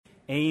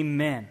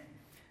Amen.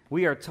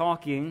 We are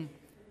talking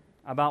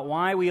about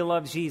why we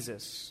love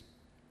Jesus,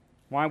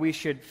 why we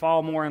should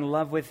fall more in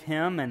love with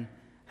Him, and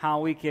how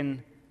we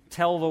can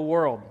tell the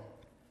world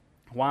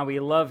why we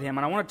love Him.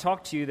 And I want to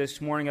talk to you this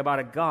morning about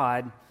a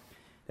God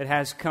that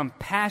has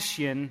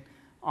compassion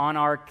on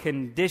our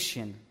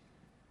condition.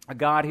 A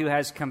God who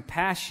has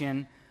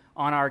compassion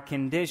on our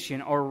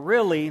condition, or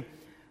really,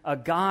 a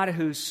God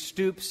who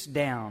stoops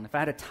down. If I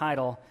had a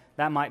title,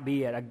 that might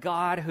be it. A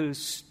God who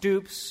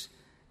stoops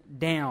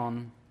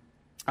down.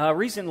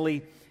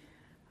 Recently,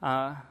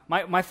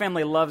 my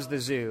family loves the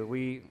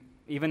zoo.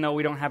 Even though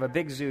we don't have a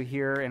big zoo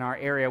here in our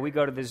area, we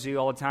go to the zoo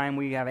all the time.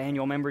 We have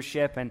annual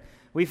membership, and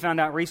we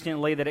found out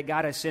recently that it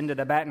got us into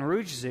the Baton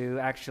Rouge Zoo,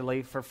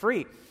 actually, for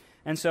free.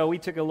 And so we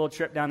took a little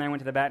trip down there,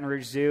 went to the Baton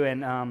Rouge Zoo,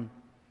 and I don't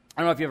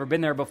know if you've ever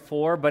been there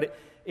before, but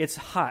it's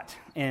hot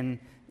in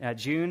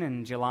June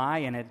and July,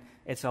 and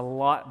it's a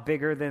lot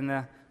bigger than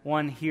the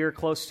one here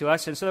close to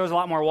us. And so there was a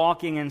lot more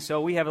walking, and so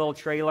we have a little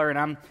trailer,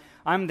 and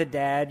I'm the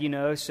dad,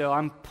 so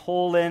I'm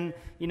pulling,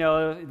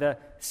 the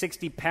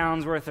 60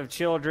 pounds worth of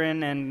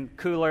children and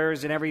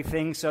coolers and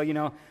everything.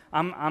 So,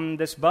 I'm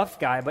this buff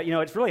guy, but,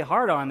 it's really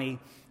hard on me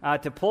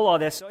to pull all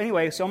this. So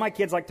anyway, so my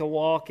kids like to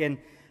walk, and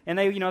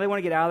they, they want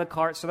to get out of the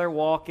cart, so they're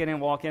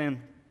walking.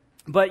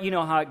 But you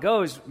know how it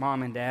goes,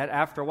 Mom and Dad.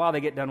 After a while,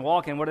 they get done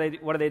walking. What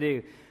do they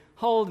do?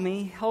 Hold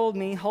me.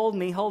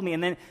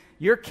 And then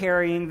you're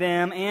carrying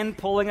them and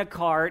pulling a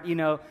cart,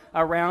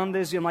 around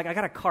the zoo. I'm like, I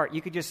got a cart.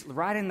 You could just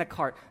ride in the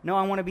cart. No,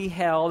 I want to be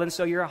held. And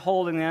so you're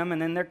holding them,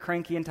 and then they're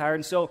cranky and tired.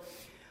 And so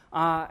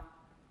I,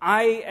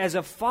 as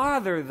a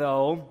father,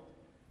 though,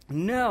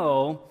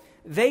 know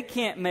they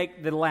can't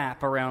make the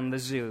lap around the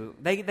zoo.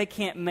 They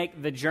can't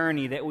make the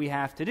journey that we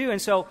have to do.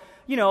 And so,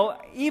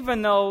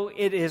 even though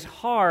it is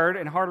hard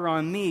and harder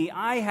on me,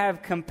 I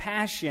have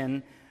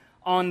compassion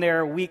on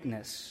their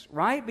weakness,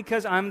 right?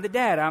 Because I'm the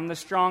dad. I'm the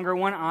stronger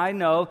one. I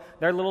know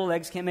their little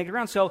legs can't make it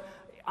around. So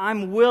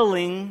I'm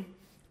willing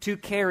to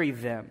carry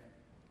them.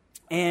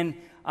 And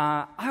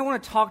I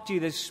want to talk to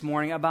you this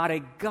morning about a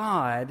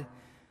God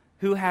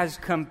who has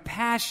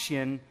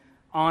compassion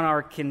on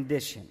our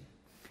condition.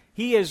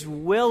 He is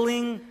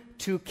willing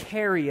to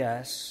carry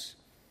us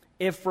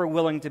if we're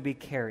willing to be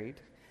carried.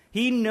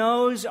 He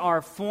knows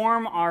our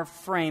form, our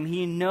frame.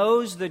 He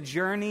knows the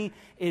journey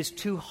is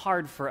too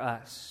hard for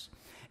us.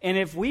 And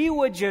if we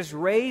would just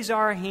raise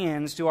our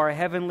hands to our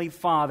Heavenly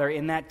Father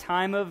in that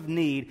time of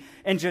need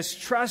and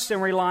just trust and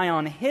rely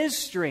on His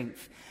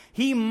strength,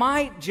 He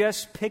might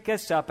just pick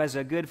us up as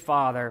a good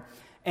Father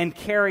and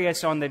carry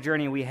us on the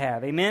journey we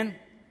have. Amen?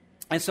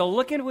 And so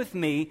look at with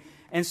me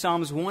in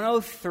Psalms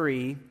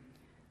 103,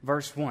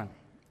 verse 1.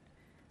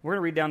 We're going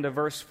to read down to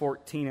verse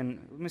 14,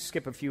 and let me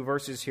skip a few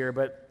verses here,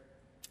 but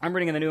I'm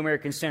reading in the New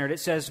American Standard.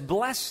 It says,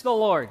 "Bless the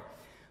Lord,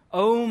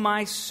 O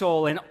my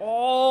soul, and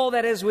all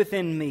that is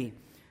within me.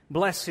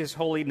 Bless His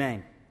holy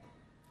name.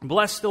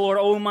 Bless the Lord,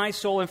 O my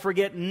soul, and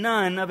forget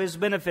none of His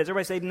benefits."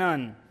 Everybody say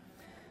none.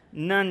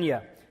 None,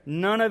 yeah.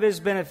 None of His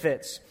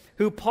benefits.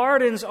 Who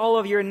pardons all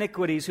of your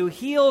iniquities, who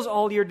heals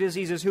all your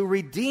diseases, who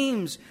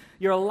redeems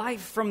your life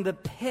from the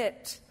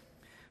pit,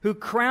 who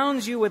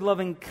crowns you with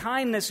loving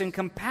kindness and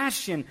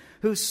compassion,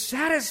 who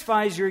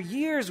satisfies your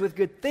years with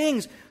good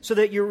things so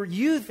that your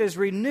youth is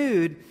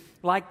renewed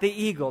like the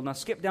eagle. Now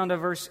skip down to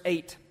verse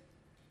 8.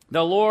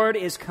 The Lord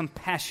is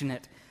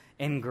compassionate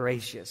and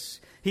gracious.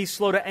 He's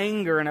slow to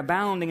anger and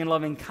abounding in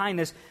loving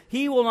kindness.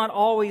 He will not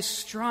always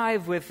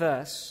strive with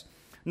us,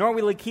 nor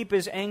will He keep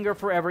His anger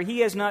forever. He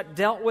has not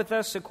dealt with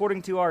us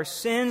according to our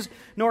sins,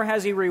 nor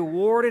has He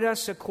rewarded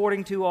us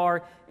according to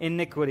our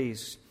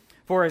iniquities.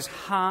 For as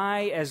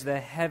high as the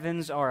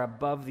heavens are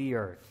above the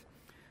earth,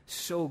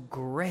 so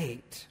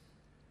great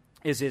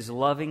is His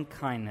loving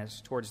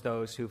kindness towards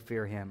those who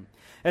fear Him.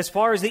 As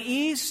far as the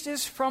east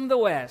is from the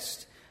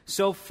west,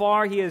 so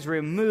far He has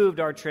removed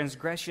our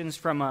transgressions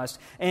from us.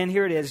 And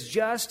here it is,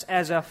 just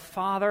as a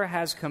father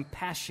has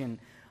compassion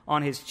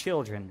on his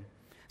children,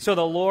 so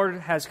the Lord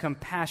has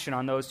compassion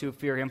on those who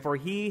fear Him. For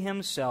He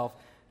Himself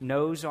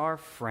knows our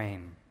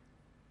frame,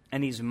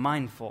 and He's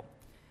mindful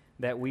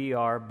that we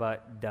are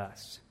but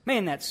dust.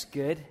 Man, that's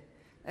good.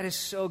 That is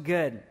so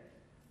good.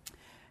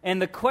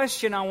 And the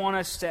question I want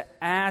us to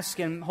ask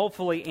and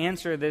hopefully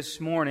answer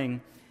this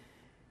morning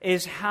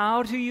is,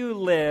 how do you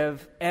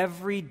live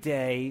every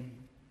day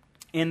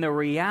in the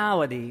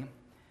reality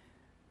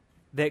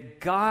that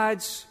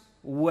God's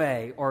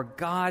way or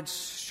God's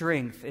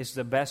strength is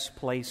the best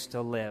place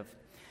to live?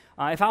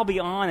 If I'll be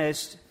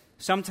honest,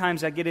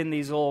 sometimes I get in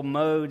these little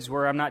modes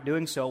where I'm not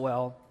doing so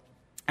well,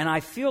 and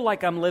I feel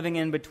like I'm living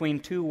in between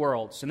two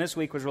worlds, and this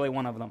week was really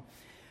one of them.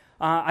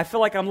 I feel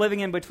like I'm living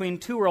in between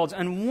two worlds.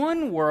 In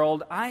one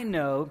world, I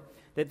know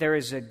that there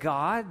is a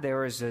God,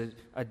 there is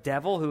a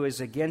devil who is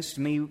against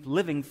me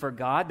living for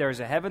God. There's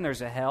a heaven,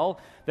 there's a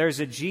hell. There's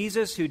a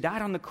Jesus who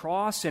died on the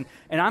cross, and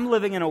I'm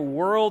living in a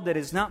world that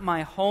is not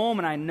my home,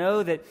 and I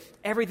know that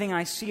everything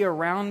I see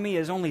around me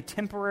is only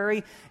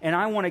temporary, and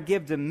I want to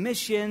give to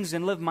missions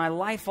and live my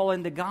life all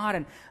into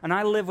God, and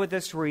I live with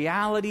this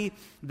reality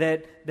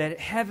that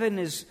heaven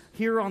is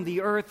here on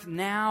the earth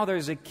now.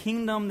 There's a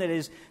kingdom that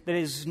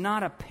is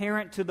not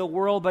apparent to the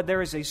world, but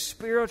there is a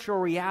spiritual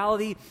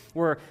reality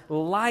where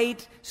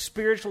light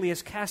spiritually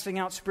is casting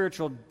out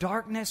spiritual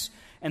darkness,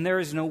 and there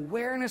is an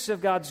awareness of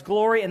God's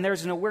glory, and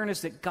there's an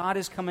awareness that God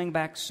is coming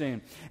back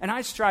soon. And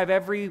I strive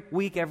every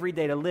week, every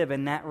day to live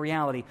in that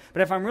reality.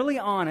 But if I'm really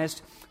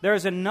honest,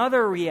 there's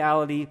another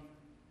reality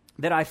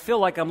that I feel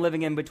like I'm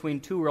living in between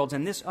two worlds,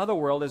 and this other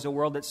world is a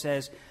world that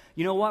says,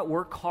 you know what,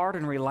 work hard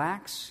and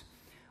relax.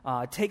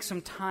 Take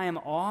some time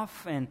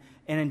off and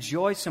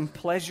enjoy some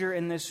pleasure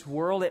in this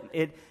world.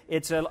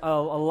 It's a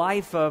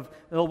life of,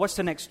 well, what's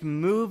the next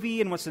movie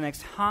and what's the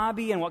next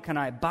hobby and what can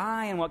I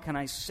buy and what can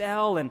I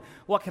sell and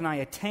what can I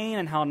attain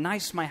and how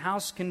nice my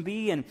house can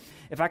be, and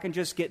if I can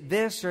just get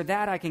this or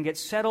that, I can get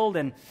settled,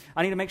 and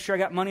I need to make sure I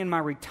got money in my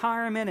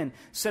retirement and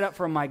set up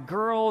for my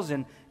girls,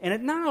 and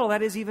not all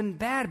that is even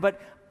bad,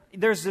 but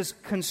there's this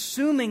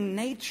consuming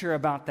nature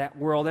about that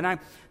world, and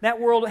that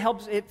world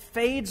it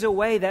fades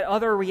away, that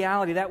other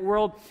reality, that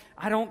world.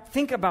 I don't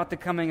think about the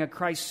coming of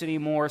Christ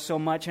anymore so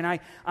much, and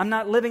I'm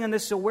not living in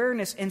this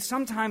awareness, and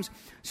sometimes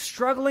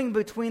struggling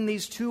between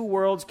these two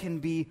worlds can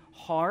be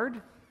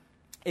hard,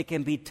 it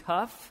can be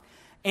tough,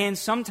 and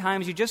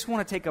sometimes you just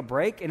want to take a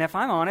break, and if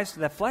I'm honest,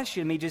 the flesh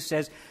in me just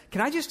says,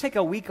 can I just take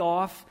a week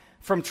off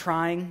from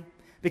trying?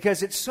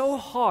 Because it's so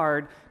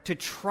hard to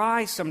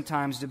try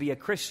sometimes to be a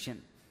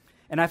Christian.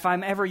 And if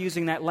I'm ever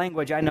using that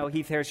language, I know,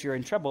 Heath Harris, you're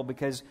in trouble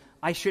because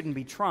I shouldn't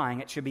be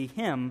trying. It should be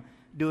Him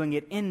doing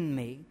it in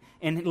me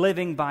and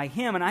living by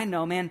Him. And I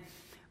know, man,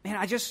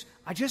 I just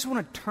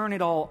want to turn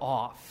it all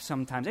off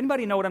sometimes.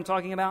 Anybody know what I'm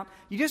talking about?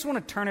 You just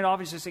want to turn it off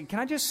and just say, can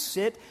I just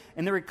sit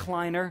in the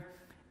recliner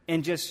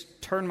and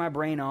just turn my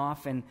brain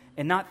off and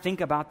not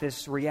think about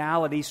this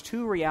reality, these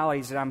two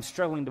realities that I'm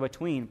struggling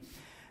between.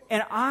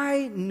 And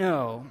I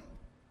know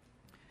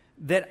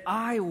that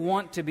I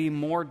want to be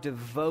more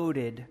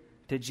devoted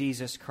to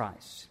Jesus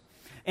Christ.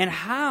 And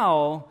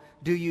how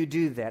do you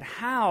do that?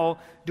 How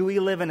do we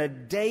live in a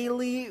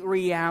daily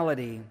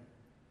reality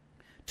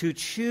to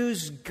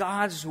choose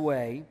God's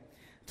way,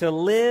 to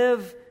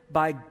live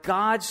by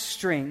God's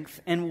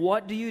strength? And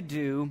what do you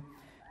do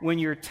when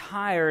you're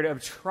tired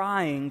of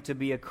trying to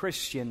be a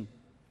Christian,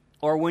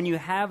 or when you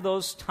have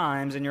those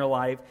times in your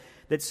life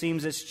that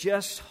seems it's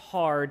just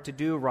hard to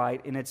do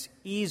right and it's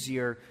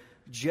easier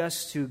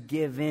just to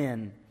give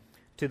in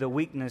to the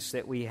weakness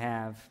that we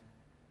have?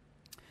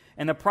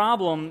 And the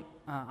problem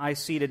I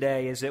see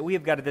today is that we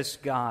have got this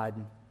God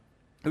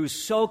who's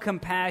so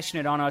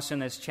compassionate on us in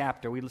this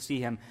chapter. We see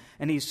Him,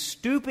 and He's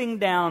stooping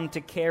down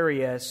to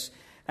carry us.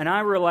 And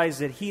I realize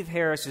that Heath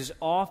Harris is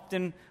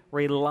often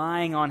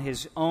relying on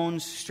his own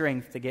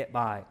strength to get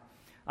by,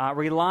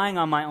 relying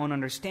on my own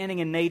understanding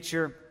in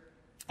nature.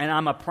 And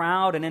I'm a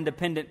proud and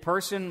independent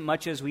person,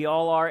 much as we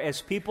all are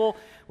as people.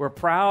 We're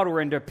proud,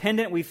 we're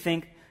independent. We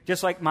think,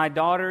 just like my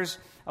daughters,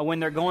 when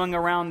they're going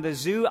around the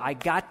zoo, I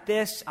got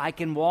this, I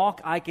can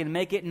walk, I can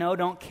make it, no,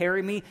 don't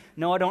carry me,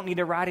 no, I don't need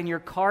to ride in your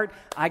cart,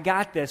 I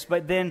got this.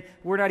 But then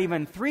we're not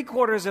even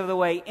 3/4 of the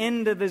way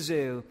into the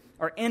zoo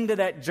or into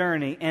that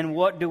journey, and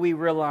what do we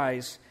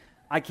realize?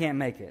 I can't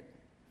make it.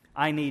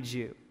 I need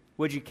you.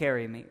 Would you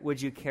carry me?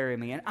 Would you carry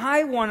me? And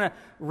I want to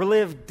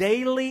live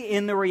daily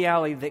in the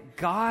reality that,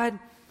 God,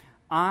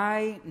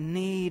 I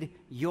need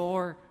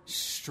your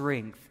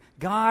strength.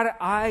 God,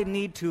 I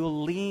need to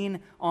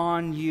lean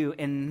on you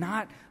and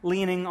not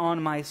leaning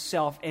on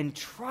myself, and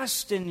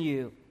trust in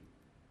you,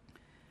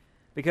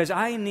 because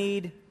I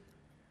need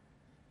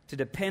to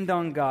depend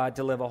on God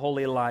to live a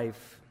holy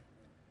life.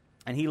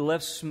 And He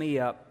lifts me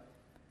up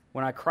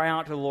when I cry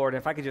out to the Lord.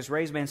 If I could just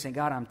raise my hand and say,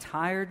 God, I'm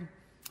tired.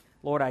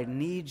 Lord, I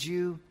need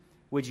you.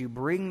 Would you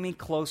bring me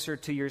closer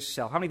to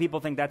yourself? How many people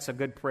think that's a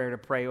good prayer to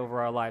pray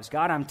over our lives?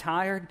 God, I'm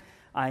tired.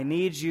 I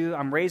need you.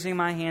 I'm raising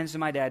my hands to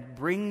my dad.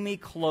 Bring me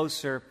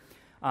closer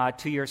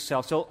to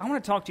yourself. So I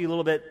want to talk to you a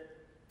little bit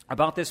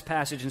about this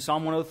passage in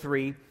Psalm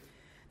 103,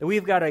 that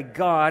we've got a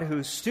God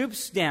who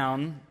stoops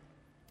down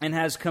and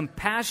has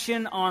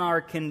compassion on our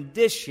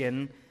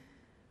condition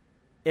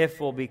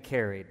if we'll be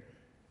carried.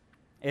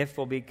 If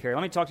we'll be carried.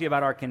 Let me talk to you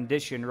about our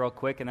condition real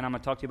quick, and then I'm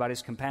going to talk to you about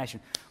His compassion.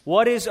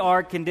 What is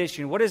our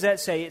condition? What does that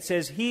say? It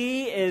says,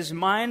 He is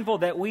mindful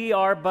that we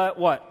are but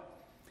what?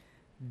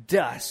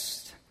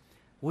 Dust.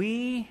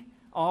 We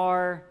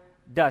are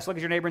dust. Look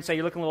at your neighbor and say,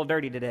 you're looking a little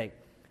dirty today.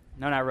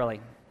 No, not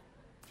really.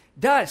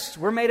 Dust.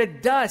 We're made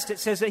of dust. It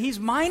says that He's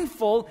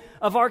mindful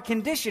of our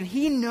condition.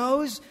 He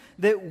knows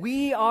that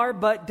we are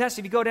but dust.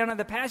 If you go down to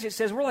the passage, it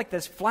says we're like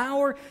this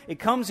flower. It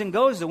comes and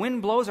goes. The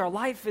wind blows. Our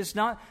life is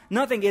not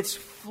nothing. It's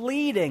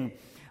fleeting.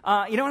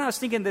 When I was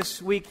thinking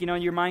this week,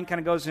 your mind kind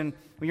of goes in,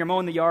 when you're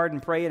mowing the yard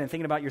and praying and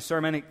thinking about your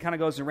sermon, it kind of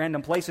goes in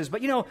random places.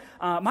 But,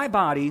 my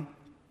body,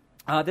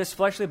 this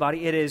fleshly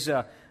body, it is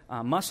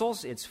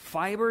muscles, it's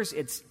fibers,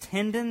 it's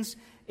tendons,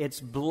 it's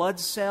blood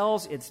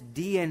cells, it's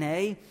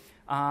DNA,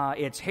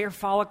 it's hair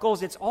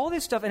follicles, it's all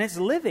this stuff, and it's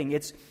living.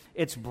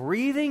 It's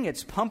breathing,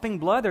 it's pumping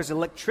blood. There's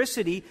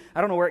electricity.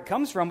 I don't know where it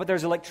comes from, but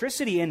there's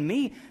electricity in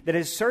me that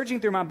is surging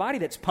through my body,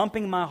 that's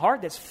pumping my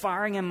heart, that's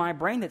firing in my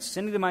brain, that's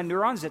sending to my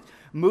neurons, that's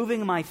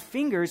moving my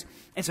fingers.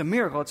 It's a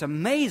miracle. It's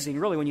amazing,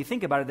 really, when you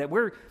think about it, that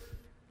we're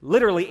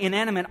literally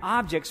inanimate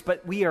objects,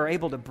 but we are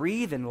able to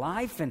breathe in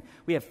life, and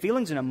we have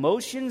feelings and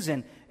emotions,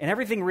 and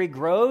everything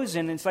regrows.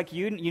 And it's like,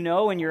 you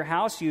know, in your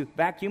house, you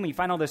vacuum and you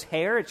find all this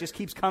hair. It just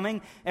keeps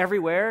coming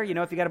everywhere. You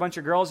know, if you got a bunch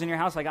of girls in your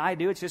house like I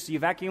do, it's just you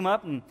vacuum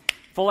up and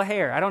full of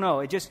hair. I don't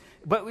know.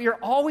 But you're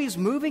always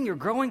moving, you're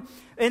growing.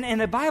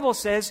 And the Bible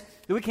says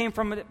that we came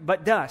from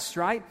but dust,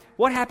 right?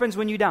 What happens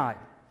when you die?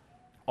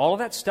 All of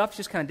that stuff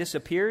just kind of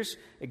disappears.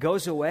 It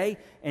goes away.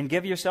 And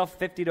give yourself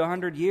 50 to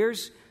 100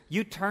 years,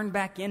 you turn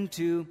back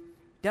into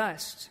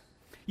dust.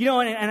 You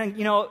know, and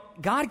you know,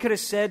 God could have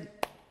said,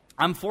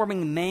 I'm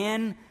forming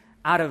man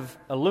out of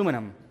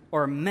aluminum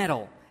or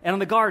metal. And on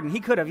the garden, he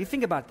could have, you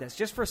think about this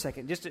just for a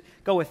second, just to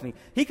go with me.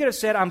 He could have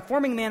said, I'm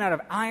forming man out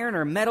of iron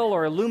or metal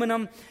or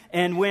aluminum,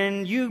 and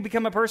when you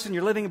become a person,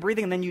 you're living and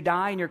breathing, and then you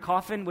die in your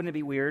coffin, wouldn't it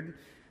be weird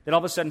that all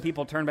of a sudden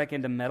people turn back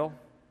into metal?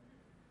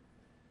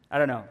 I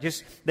don't know.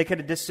 Just they could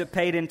have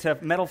dissipated into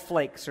metal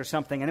flakes or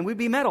something, and it would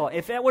be metal.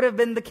 If that would have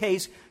been the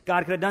case,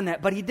 God could have done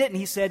that. But he didn't.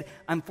 He said,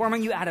 I'm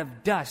forming you out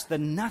of dust, the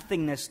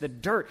nothingness, the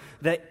dirt,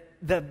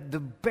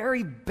 the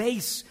very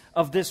base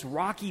of this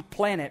rocky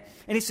planet.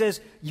 And he says,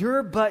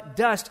 you're but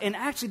dust. And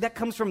actually that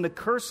comes from the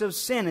curse of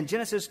sin in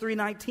Genesis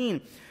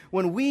 3:19.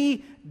 When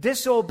we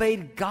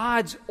disobeyed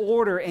God's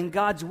order and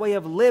God's way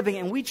of living,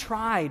 and we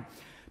tried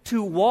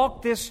to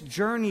walk this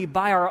journey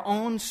by our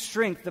own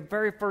strength the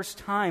very first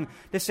time,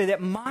 to say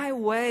that my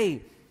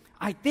way,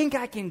 I think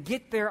I can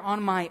get there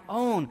on my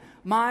own.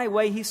 My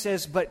way, he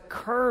says, but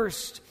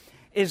cursed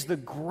is the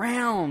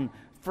ground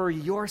for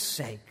your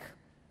sake.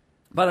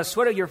 By the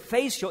sweat of your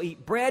face you'll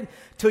eat bread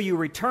till you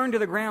return to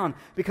the ground,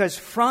 because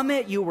from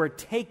it you were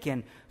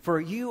taken, for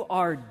you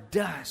are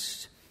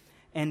dust,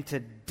 and to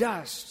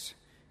dust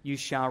you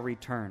shall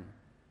return.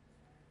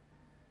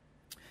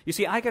 You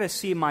see, I got to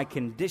see my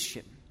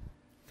condition.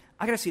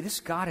 I got to see this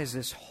God is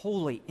this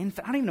holy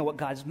infinite. I don't even know what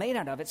God's made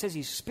out of. It says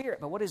he's spirit,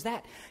 but what is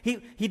that?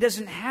 He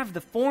doesn't have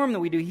the form that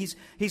we do.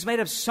 He's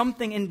made of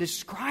something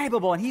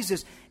indescribable, and he's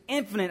this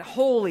infinite,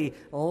 holy,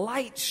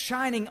 light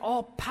shining,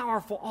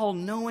 all-powerful,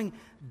 all-knowing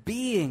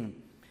being.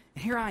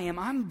 And here I am.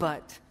 I'm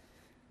but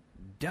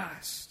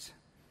dust.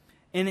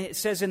 And it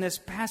says in this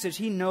passage,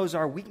 he knows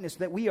our weakness,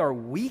 that we are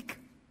weak,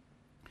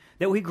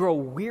 that we grow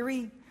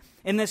weary.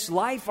 In this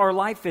life, our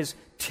life is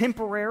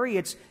temporary.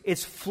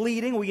 It's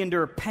fleeting. We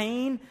endure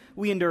pain.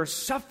 We endure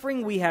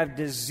suffering. We have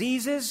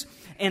diseases.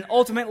 And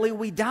ultimately,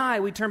 we die.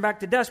 We turn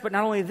back to dust. But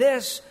not only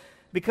this,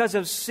 because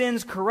of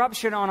sin's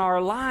corruption on our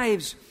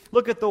lives,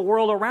 look at the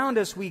world around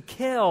us. We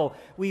kill,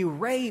 we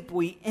rape,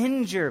 we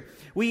injure,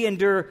 we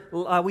endure,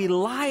 we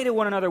lie to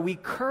one another, we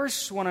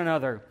curse one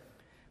another.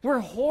 We're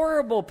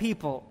horrible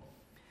people.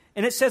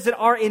 And it says that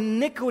our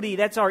iniquity,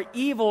 that's our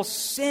evil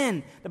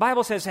sin, the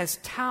Bible says has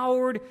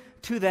towered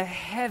to the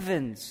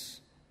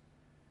heavens.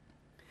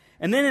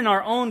 And then in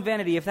our own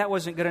vanity, if that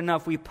wasn't good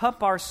enough, we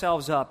pump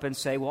ourselves up and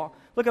say, well,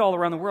 look at all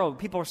around the world.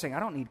 People are saying, I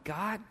don't need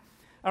God.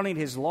 I don't need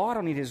his law. I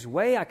don't need his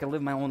way. I can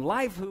live my own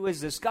life. Who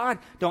is this God?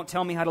 Don't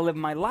tell me how to live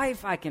my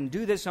life. I can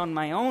do this on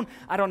my own.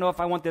 I don't know if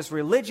I want this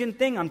religion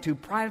thing. I'm too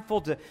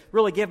prideful to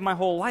really give my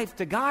whole life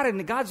to God.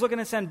 And God's looking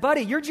and saying,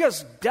 buddy, you're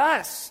just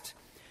dust.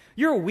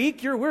 You're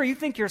weak, you're weary, you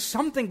think you're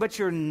something, but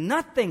you're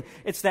nothing.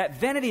 It's that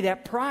vanity,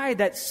 that pride,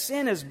 that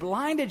sin has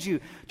blinded you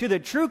to the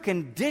true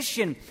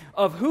condition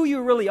of who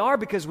you really are,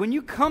 because when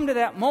you come to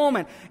that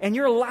moment and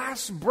your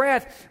last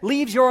breath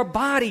leaves your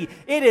body,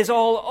 it is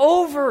all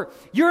over.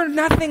 You're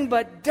nothing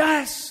but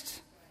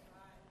dust.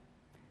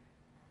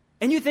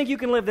 And you think you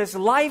can live this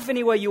life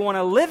any way you want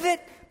to live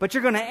it, but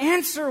you're going to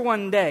answer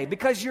one day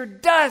because you're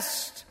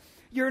dust.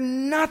 You're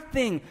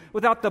nothing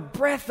without the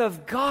breath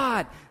of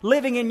God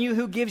living in you,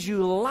 who gives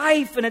you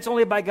life. And it's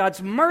only by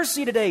God's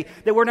mercy today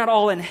that we're not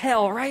all in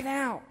hell right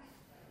now.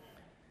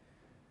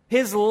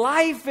 His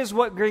life is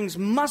what brings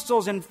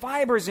muscles and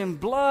fibers and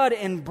blood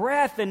and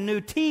breath and new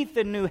teeth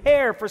and new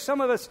hair for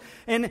some of us,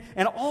 and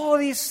all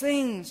of these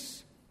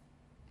things.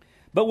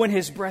 But when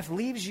his breath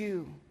leaves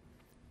you,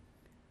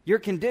 your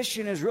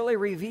condition is really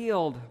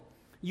revealed.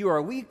 You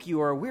are weak,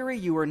 you are weary,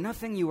 you are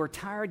nothing, you are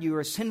tired, you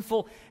are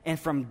sinful, and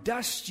from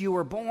dust you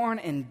were born,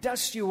 and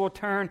dust you will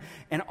turn.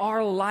 And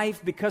our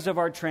life, because of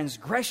our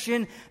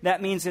transgression, that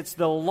means it's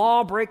the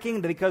law breaking,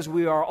 because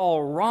we are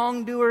all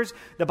wrongdoers.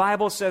 The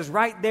Bible says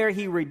right there,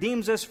 he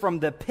redeems us from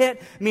the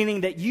pit,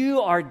 meaning that you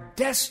are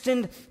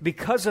destined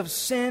because of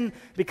sin,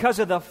 because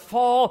of the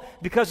fall,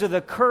 because of the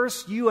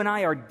curse. You and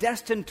I are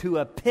destined to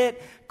a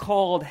pit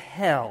called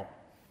hell,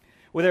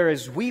 where there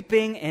is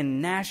weeping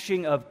and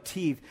gnashing of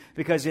teeth,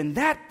 because in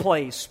that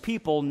place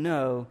people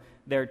know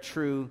their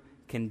true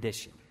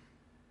condition.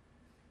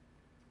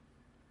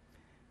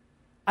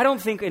 I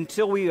don't think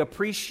until we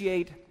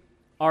appreciate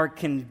our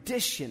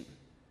condition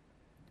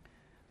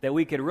that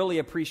we could really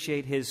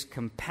appreciate His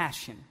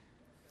compassion.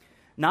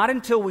 Not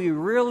until we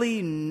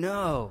really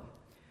know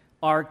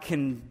our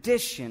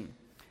condition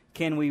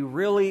can we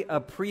really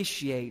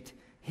appreciate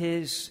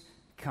His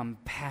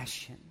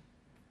compassion.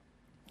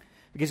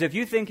 Because if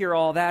you think you're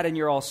all that and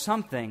you're all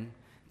something,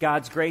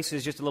 God's grace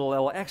is just a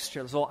little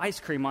extra, a little ice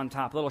cream on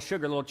top, a little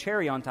sugar, a little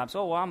cherry on top.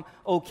 So, I'm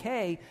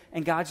okay,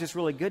 and God's just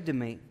really good to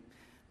me.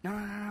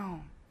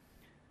 No.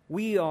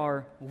 We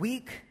are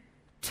weak,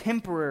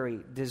 temporary,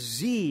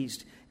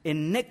 diseased,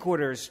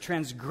 iniquitous,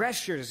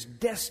 transgressors,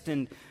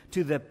 destined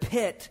to the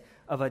pit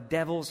of a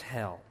devil's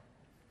hell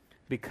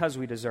because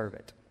we deserve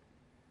it.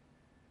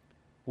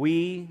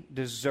 We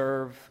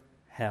deserve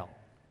hell.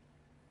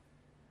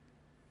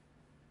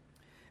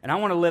 And I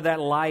want to live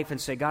that life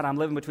and say, God, I'm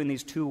living between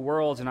these two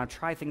worlds, and I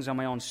try things on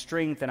my own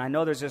strength, and I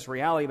know there's this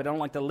reality, but I don't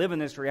like to live in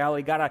this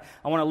reality. God,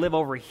 I want to live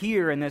over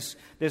here in this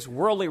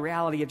worldly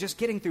reality of just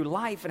getting through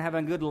life and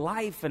having a good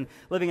life and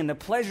living in the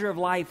pleasure of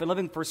life and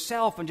living for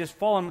self and just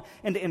falling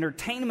into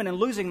entertainment and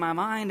losing my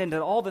mind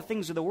into all the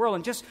things of the world.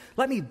 And just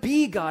let me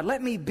be, God.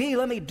 Let me be.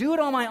 Let me do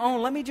it on my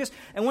own.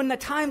 And when the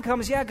time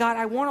comes, yeah, God,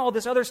 I want all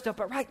this other stuff,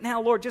 but right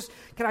now, Lord,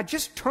 can I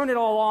just turn it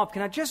all off?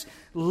 Can I just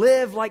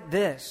live like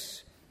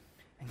this?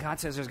 And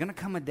God says there's going to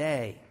come a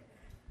day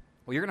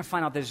where you're going to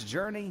find out this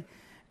journey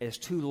is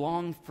too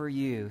long for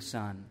you,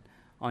 son,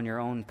 on your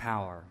own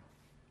power,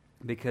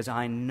 because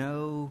I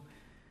know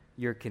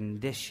your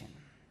condition.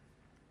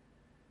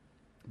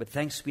 But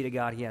thanks be to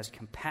God, He has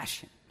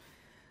compassion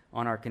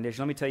on our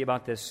condition. Let me tell you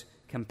about this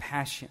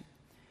compassion.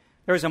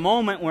 There was a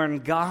moment when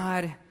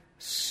God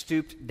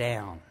stooped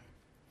down.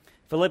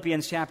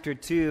 Philippians chapter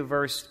 2,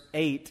 verse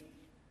 8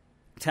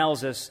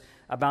 tells us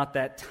about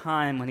that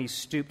time when He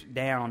stooped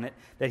down,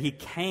 that He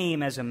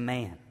came as a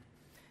man.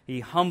 He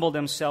humbled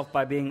Himself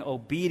by being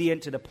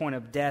obedient to the point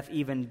of death,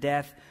 even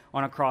death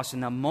on a cross.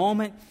 In the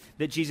moment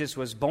that Jesus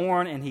was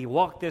born and He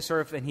walked this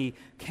earth and He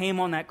came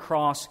on that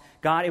cross,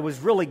 it was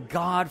really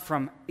God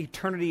from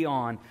eternity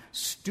on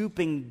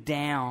stooping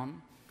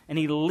down. And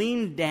He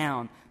leaned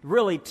down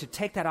really to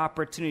take that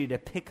opportunity to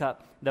pick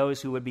up those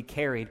who would be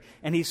carried.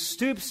 And He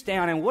stoops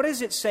down. And what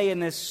does it say in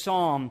this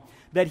psalm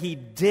that He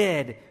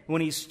did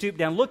when He stooped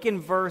down? Look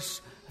in verse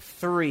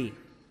 3.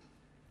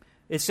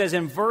 It says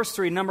in verse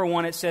 3, number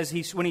 1, it says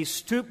when He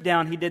stooped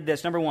down, He did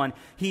this. Number 1,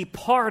 He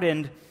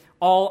pardoned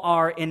all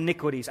our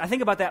iniquities. I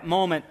think about that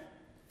moment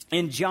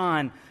in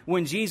John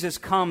when Jesus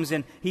comes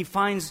and He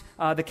finds,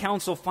 the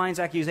council finds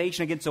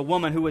accusation against a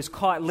woman who was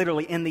caught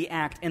literally in the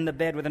act, in the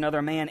bed with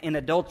another man in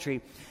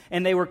adultery.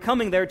 And they were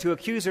coming there to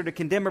accuse her, to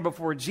condemn her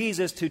before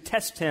Jesus, to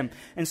test Him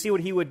and see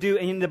what He would do.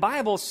 And the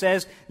Bible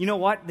says, you know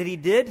what that He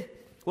did?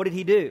 What did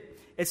He do?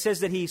 It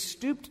says that He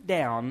stooped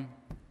down.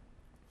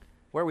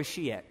 Where was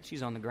she at?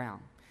 She's on the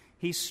ground.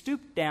 He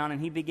stooped down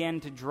and He began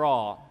to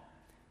draw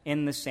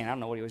in the sand. I don't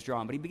know what He was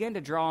drawing, but He began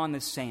to draw in the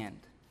sand.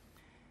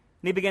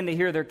 And He began to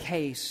hear their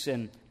case.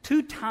 And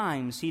 2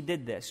 times He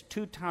did this.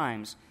 2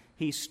 times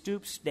He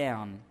stoops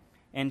down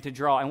and to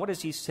draw. And what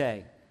does He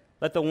say?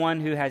 Let the one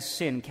who has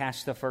sinned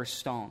cast the first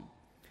stone.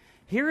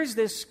 Here is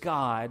this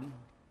God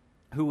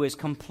who is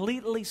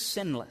completely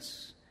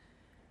sinless.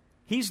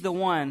 He's the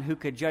one who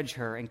could judge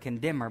her and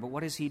condemn her. But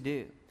what does He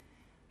do?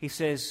 He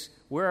says,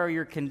 where are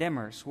your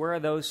condemners? Where are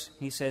those?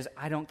 He says,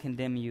 I don't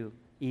condemn you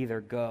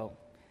either. Go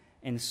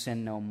and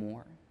sin no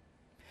more.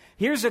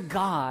 Here's a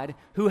God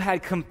who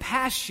had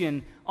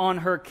compassion on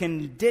her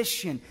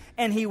condition,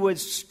 and He would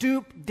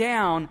stoop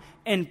down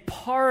and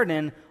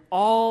pardon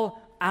all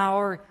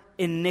our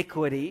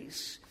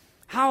iniquities.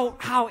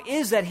 How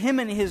is that Him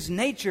and His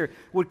nature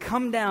would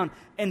come down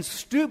and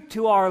stoop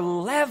to our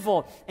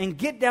level and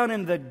get down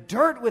in the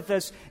dirt with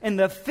us and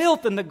the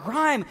filth and the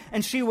grime,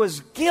 and she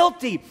was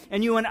guilty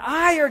and you and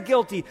I are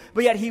guilty,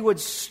 but yet He would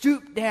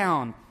stoop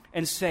down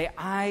and say,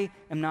 I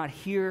am not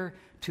here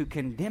to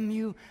condemn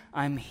you,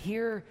 I'm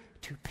here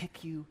to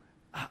pick you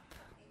up.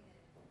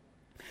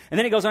 And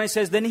then it goes on, He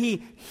says, then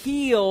He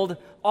healed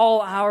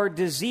all our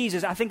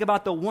diseases. I think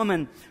about the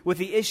woman with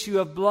the issue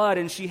of blood,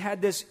 and she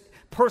had this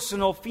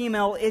personal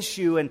female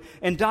issue,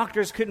 and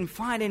doctors couldn't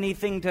find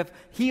anything to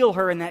heal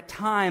her in that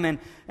time,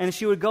 and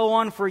she would go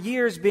on for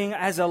years being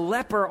as a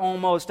leper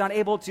almost, not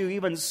able to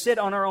even sit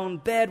on her own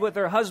bed with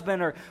her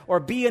husband or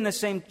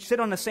sit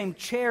on the same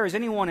chair as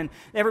anyone, and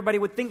everybody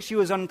would think she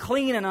was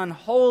unclean and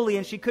unholy,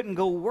 and she couldn't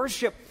go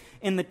worship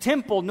in the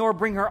temple nor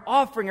bring her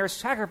offering or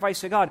sacrifice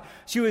to God.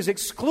 She was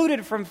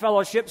excluded from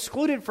fellowship,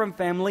 excluded from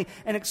family,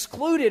 and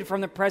excluded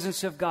from the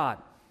presence of God.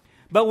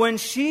 But when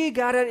she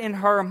got it in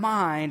her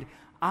mind,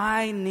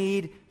 I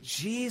need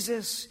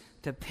Jesus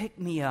to pick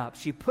me up,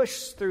 she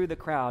pushes through the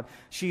crowd.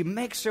 She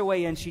makes her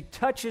way in. She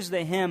touches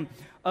the hem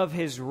of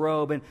His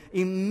robe, and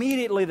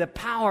immediately the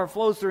power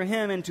flows through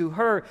Him into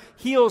her,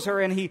 heals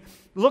her, and He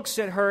looks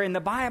at her, and the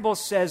Bible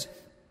says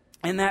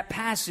in that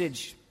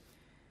passage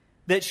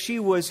that she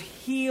was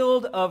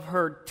healed of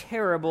her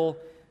terrible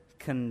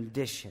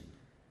condition.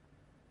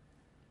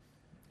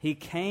 He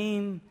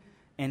came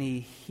and He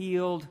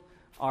healed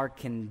our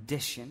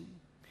condition.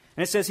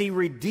 And it says He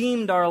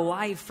redeemed our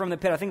life from the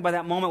pit. I think about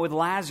that moment with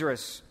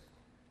Lazarus.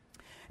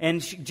 And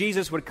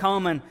Jesus would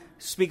come and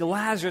speak,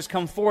 Lazarus,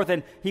 come forth,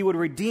 and he would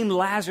redeem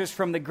Lazarus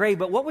from the grave.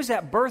 But what was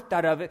that birthed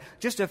out of it?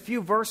 Just a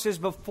few verses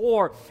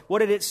before, what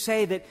did it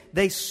say? That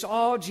they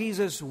saw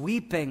Jesus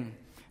weeping,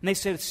 and they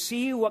said,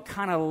 see what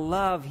kind of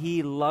love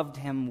he loved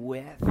him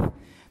with.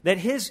 That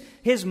his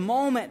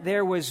moment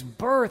there was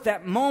birth.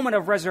 That moment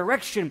of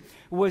resurrection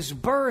was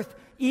birth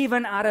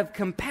even out of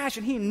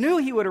compassion. He knew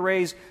he would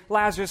raise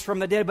Lazarus from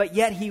the dead, but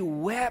yet he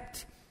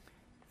wept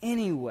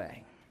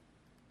anyway,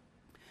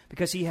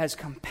 because he has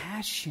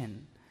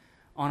compassion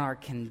on our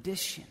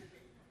condition.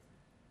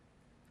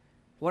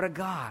 What a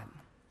God.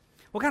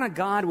 What kind of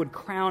God would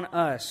crown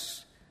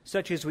us,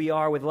 such as we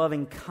are, with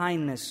loving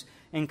kindness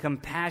and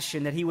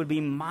compassion, that he would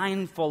be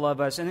mindful of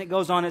us? And it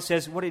goes on, it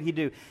says, what did he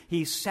do?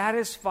 He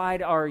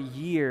satisfied our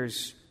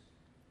years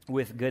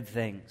with good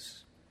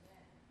things.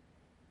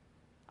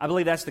 I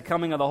believe that's the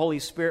coming of the Holy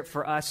Spirit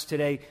for us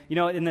today. You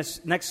know, in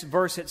this next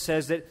verse it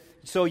says that,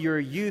 so your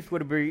youth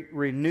would be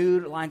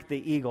renewed like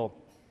the eagle.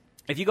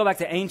 If you go back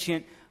to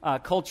ancient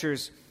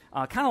cultures,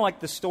 kind of like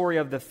the story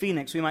of the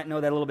phoenix, we might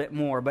know that a little bit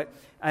more. But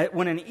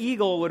when an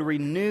eagle would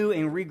renew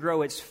and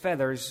regrow its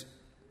feathers,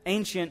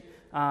 ancient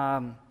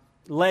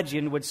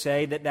legend would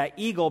say that that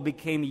eagle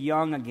became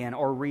young again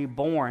or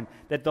reborn,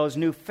 that those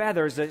new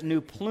feathers, that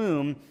new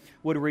plume,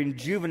 would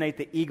rejuvenate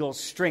the eagle's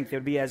strength. It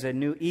would be as a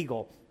new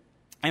eagle.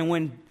 And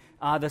when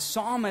the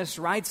psalmist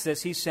writes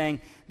this, he's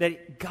saying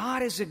that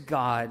God is a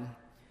God.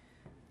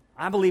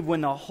 I believe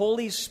when the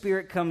Holy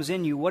Spirit comes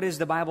in you, what does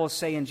the Bible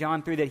say in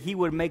John 3? That he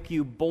would make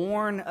you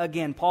born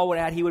again. Paul would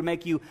add, he would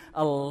make you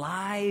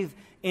alive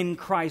in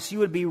Christ. You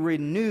would be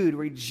renewed,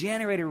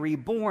 regenerated,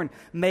 reborn,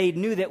 made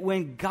new. That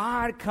when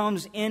God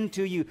comes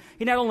into you,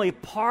 he not only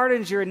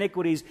pardons your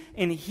iniquities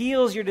and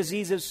heals your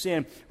disease of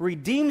sin,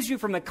 redeems you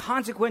from the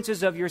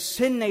consequences of your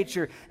sin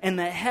nature and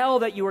the hell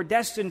that you were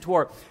destined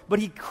toward, but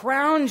he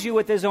crowns you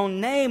with his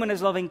own name and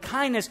his loving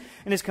kindness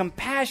and his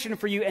compassion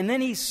for you. And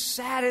then he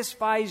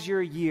satisfies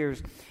your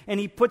years, and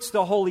he puts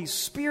the Holy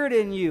Spirit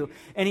in you,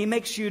 and he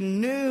makes you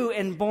new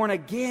and born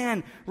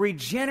again,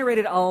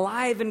 regenerated,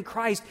 alive in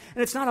Christ.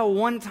 And it's not a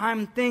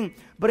one-time thing,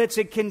 but it's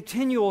a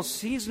continual,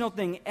 seasonal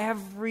thing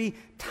every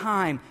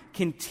time,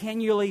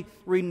 continually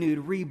renewed,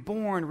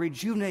 reborn,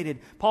 rejuvenated.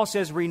 Paul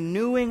says,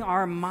 renewing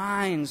our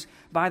minds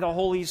by the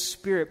Holy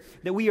Spirit,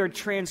 that we are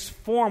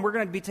transformed. We're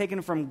going to be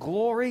taken from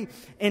glory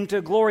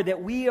into glory,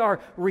 that we are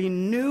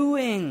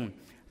renewing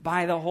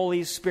by the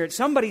Holy Spirit.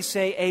 Somebody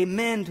say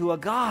amen to a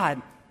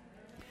God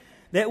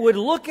that would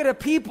look at a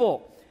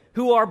people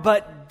who are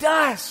but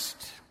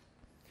dust,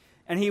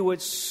 and he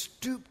would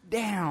stoop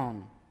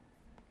down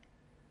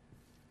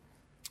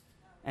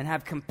and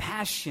have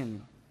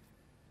compassion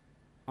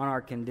on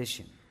our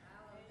condition.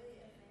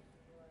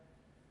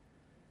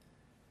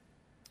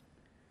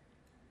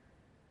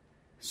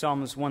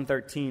 Psalms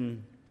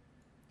 113,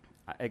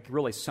 it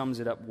really sums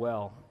it up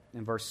well.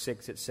 In verse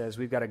 6 it says,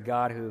 we've got a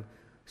God who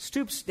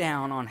stoops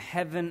down on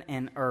heaven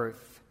and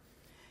earth,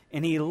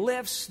 and he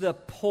lifts the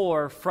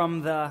poor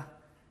from the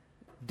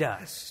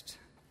dust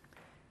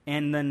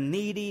and the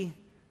needy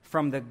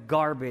from the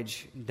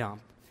garbage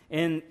dump.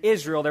 In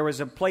Israel, there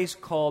was a place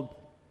called,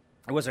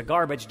 it was a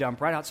garbage dump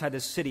right outside the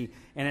city,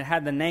 and it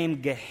had the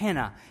name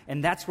Gehenna.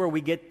 And that's where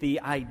we get the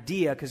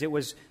idea, because it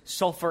was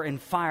sulfur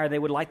and fire. They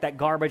would light that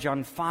garbage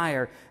on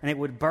fire, and it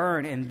would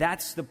burn. And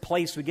that's the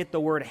place we get the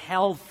word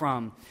hell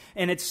from.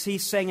 And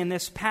he's saying in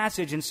this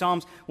passage in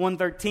Psalms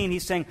 113,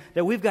 he's saying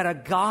that we've got a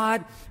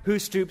God who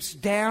stoops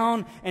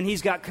down, and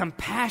he's got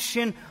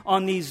compassion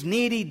on these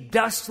needy,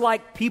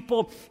 dust-like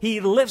people.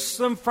 He lifts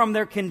them from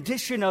their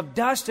condition of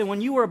dust. And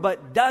when you were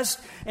but dust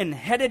and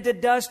headed to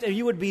dust, and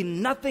you would be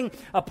nothing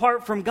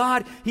apart from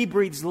God, he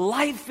breathes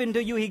life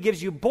into you. He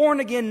gives you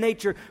born-again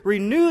nature,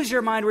 renews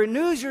your mind,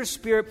 renews your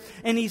spirit,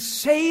 and he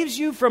saves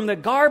you from the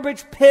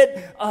garbage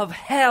pit of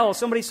hell.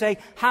 Somebody say,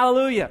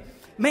 hallelujah.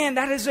 Man,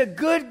 that is a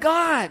good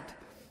God.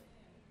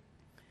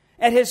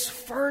 At his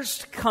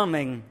first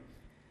coming,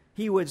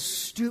 he would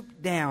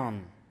stoop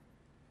down.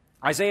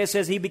 Isaiah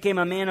says he became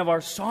a man of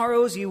our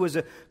sorrows. He was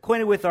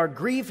acquainted with our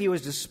grief. He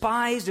was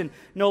despised and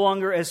no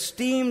longer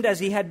esteemed as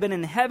he had been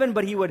in heaven,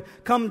 but he would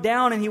come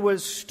down and he would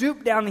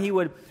stoop down and he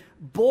would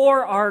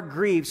bore our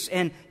griefs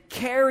and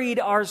carried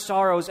our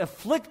sorrows,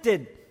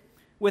 afflicted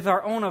with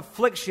our own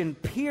affliction,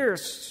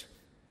 pierced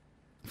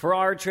for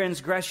our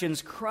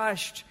transgressions,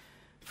 crushed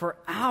for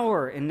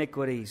our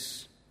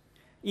iniquities.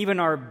 Even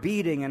our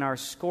beating and our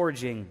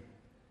scourging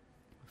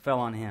fell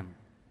on him.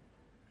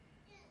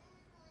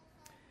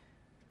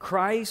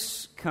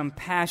 Christ's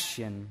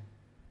compassion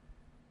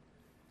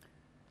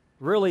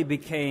really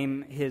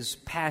became his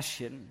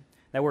passion.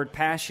 That word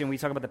passion, we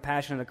talk about the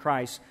passion of the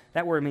Christ,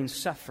 that word means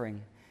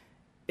suffering.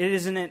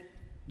 Isn't it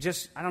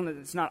just, I don't know,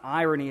 it's not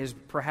irony is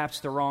perhaps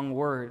the wrong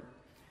word,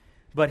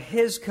 but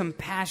his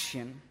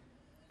compassion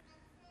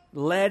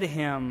led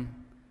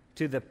him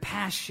to the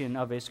passion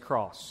of his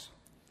cross.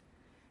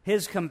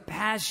 His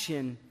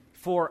compassion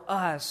for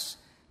us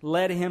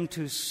led him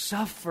to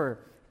suffer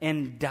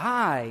and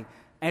die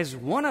as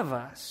one of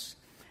us.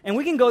 And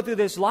we can go through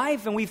this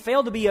life and we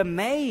fail to be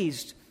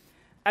amazed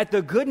at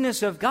the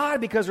goodness of God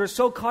because we're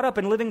so caught up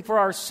in living for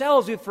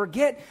ourselves, we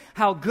forget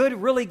how good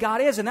really God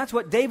is. And that's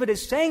what David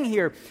is saying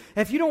here.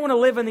 If you don't want to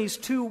live in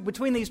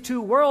between these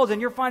two worlds, and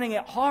you're finding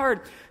it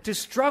hard to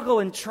struggle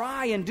and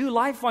try and do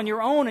life on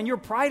your own, and you're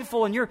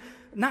prideful and you're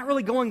not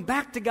really going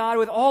back to God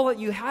with all that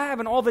you have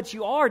and all that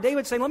you are,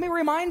 David's saying, let me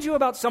remind you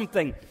about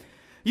something.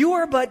 You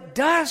are but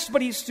dust,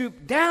 but He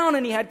stooped down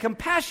and He had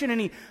compassion and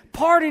He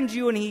pardoned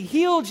you and He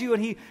healed you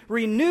and He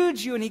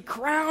renewed you and He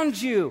crowned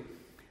you.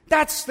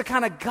 That's the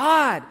kind of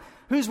God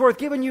who's worth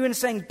giving you and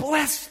saying,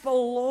 bless the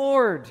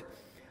Lord.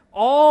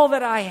 All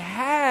that I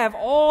have,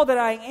 all that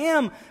I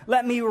am,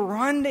 let me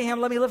run to Him.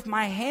 Let me lift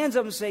my hands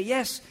up and say,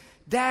 yes,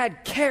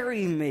 Dad,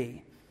 carry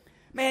me.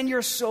 Man,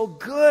 you're so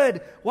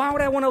good. Why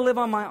would I want to live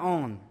on my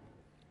own?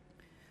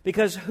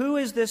 Because who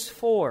is this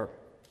for?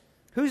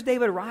 Who's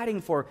David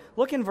writing for?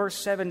 Look in verse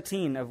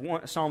 17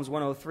 of Psalms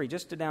 103,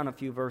 just to down a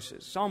few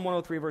verses. Psalm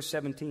 103, verse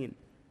 17.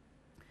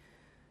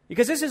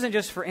 Because this isn't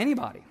just for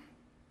anybody.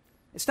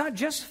 It's not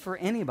just for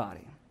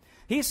anybody.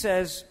 He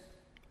says,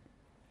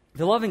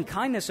 the loving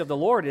kindness of the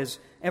Lord is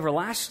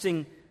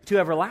everlasting to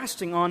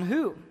everlasting on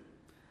who?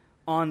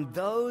 On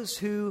those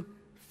who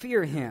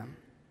fear Him.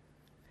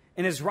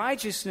 And His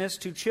righteousness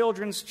to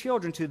children's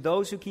children, to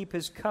those who keep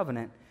His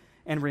covenant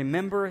and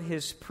remember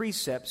His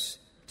precepts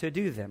to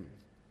do them.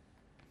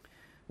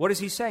 What is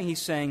He saying?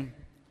 He's saying,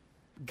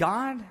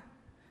 God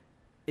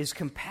is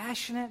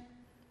compassionate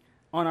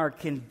on our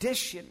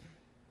condition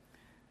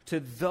to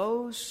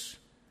those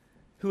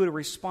who would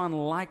respond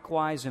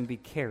likewise and be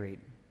carried.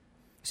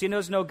 See, it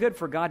knows no good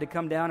for God to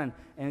come down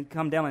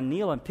and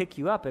kneel and pick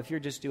you up if you're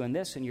just doing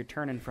this and you're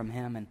turning from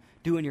Him and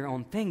doing your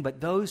own thing.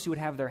 But those who would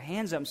have their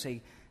hands up and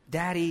say,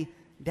 Daddy,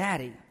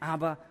 Daddy,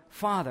 Abba,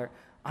 Father,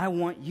 I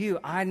want you.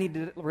 I need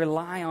to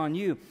rely on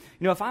you. You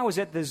know, if I was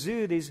at the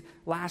zoo these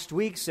last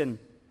weeks and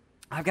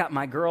I've got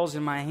my girls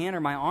in my hand or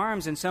my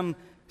arms and some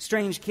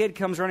strange kid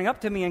comes running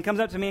up to me and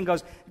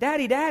goes,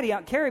 Daddy, Daddy,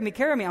 carry me.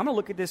 I'm going to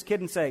look at this kid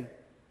and say,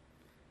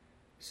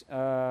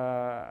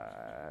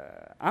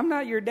 I'm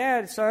not your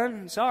dad,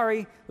 son.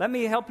 Sorry. Let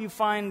me help you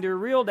find your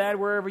real dad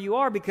wherever you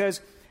are,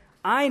 because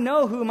I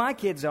know who my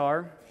kids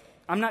are.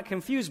 I'm not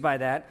confused by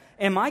that.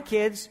 And my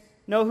kids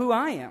know who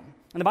I am.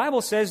 And the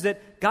Bible says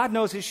that God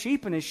knows His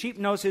sheep and His sheep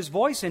knows His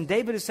voice. And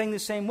David is saying the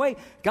same way.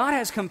 God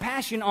has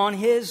compassion on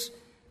His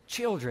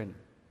children.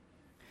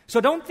 So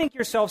don't think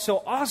yourself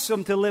so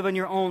awesome to live in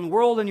your own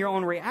world and your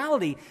own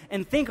reality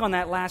and think on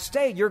that last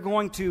day you're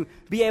going to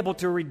be able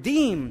to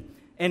redeem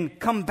and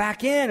come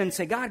back in and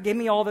say, God, give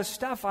me all this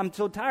stuff I'm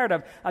so tired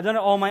of. I've done it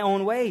all my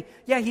own way.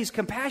 Yeah, He's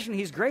compassionate.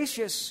 He's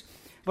gracious.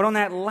 But on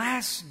that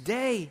last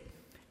day,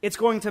 it's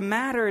going to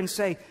matter and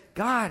say,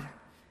 God,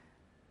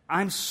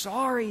 I'm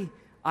sorry.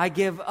 I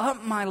give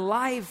up my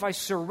life. I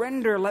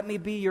surrender. Let me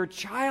be your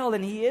child.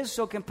 And He is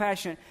so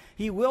compassionate.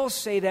 He will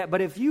say that.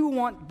 But if you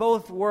want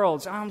both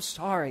worlds, I'm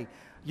sorry.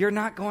 You're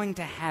not going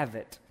to have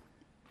it.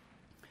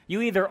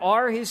 You either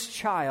are His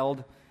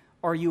child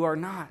or you are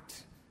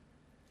not.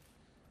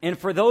 And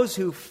for those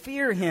who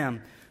fear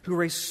Him, who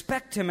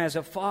respect Him as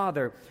a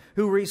Father,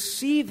 who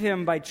receive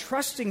Him by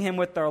trusting Him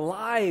with their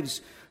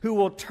lives, who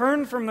will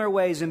turn from their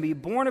ways and be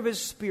born of His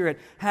Spirit,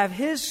 have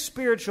His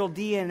spiritual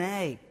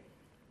DNA.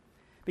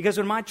 Because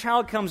when my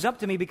child comes up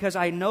to me because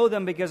I know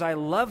them, because I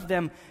love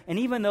them, and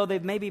even though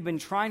they've maybe been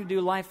trying to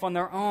do life on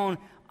their own,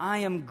 I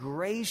am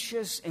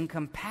gracious and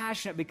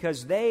compassionate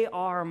because they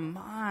are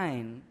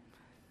mine.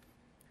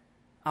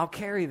 I'll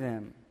carry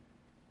them.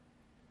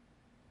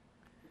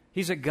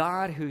 He's a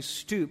God who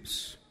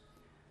stoops,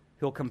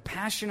 who'll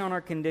compassion on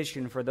our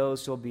condition for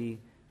those who'll be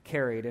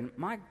carried. And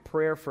my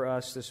prayer for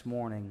us this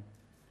morning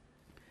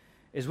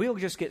is we'll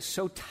just get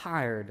so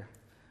tired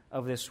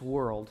of this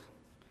world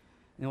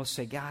and we'll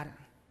say, God,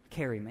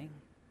 carry me.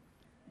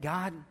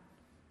 God,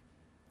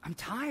 I'm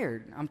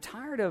tired. I'm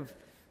tired of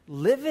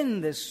living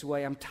this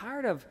way. I'm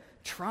tired of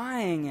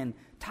trying and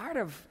tired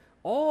of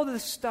all the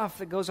stuff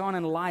that goes on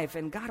in life.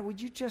 And God, would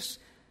you just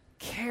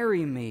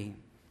carry me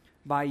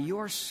by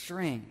your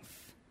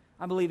strength?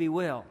 I believe He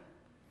will.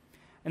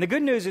 And the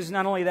good news is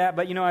not only that,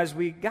 but as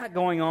we got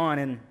going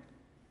on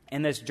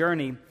in this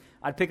journey,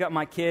 I'd pick up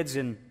my kids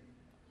and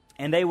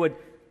they would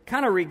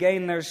kind of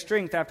regain their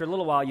strength after a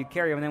little while. You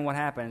carry them, and then what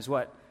happens?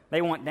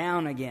 They want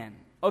down again.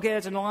 Okay,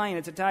 it's a lion,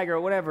 it's a tiger,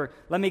 or whatever.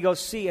 Let me go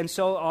see. And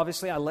so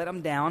obviously I let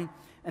them down,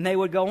 and they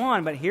would go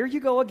on. But here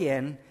you go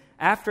again.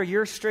 After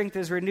your strength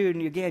is renewed,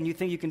 and again you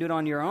think you can do it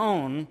on your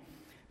own,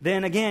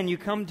 then again, you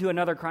come to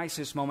another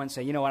crisis moment and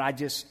say, you know what,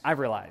 I've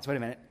realized, wait a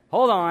minute,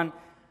 hold on,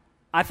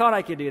 I thought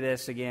I could do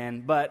this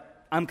again,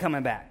 but I'm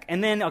coming back.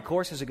 And then, of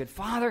course, as a good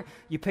father,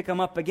 you pick them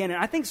up again. And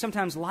I think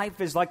sometimes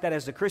life is like that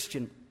as a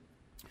Christian.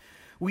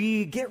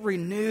 We get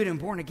renewed and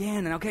born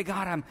again, and okay,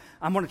 God,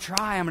 I'm going to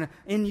try,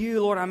 in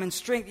you, Lord, I'm in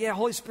strength, yeah,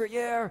 Holy Spirit,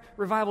 yeah,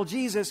 revival,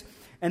 Jesus.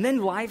 And then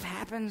life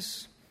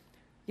happens.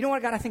 You know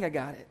what, God, I think I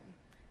got it.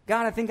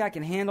 God, I think I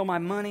can handle my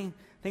money.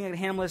 I think I can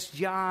handle this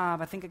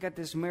job. I think I got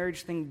this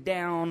marriage thing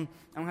down.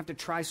 I don't have to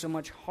try so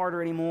much harder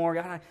anymore.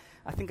 God,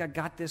 I think I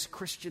got this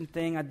Christian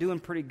thing. I'm doing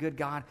pretty good,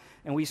 God.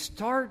 And we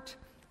start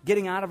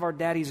getting out of our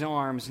daddy's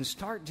arms and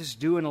start just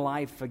doing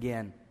life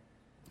again.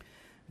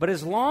 But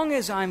as long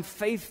as I'm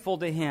faithful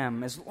to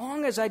Him, as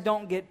long as I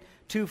don't get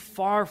too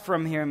far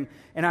from Him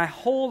and I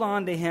hold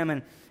on to Him,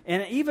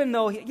 and even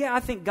though, I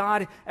think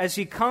God, as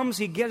He comes,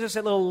 He gives us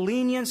that little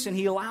lenience and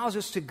He allows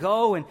us to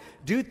go and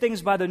do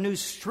things by the new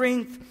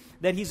strength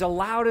that He's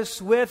allowed us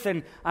with,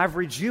 and I've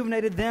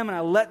rejuvenated them and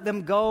I let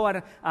them go.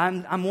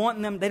 I'm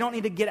wanting them. They don't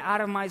need to get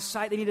out of my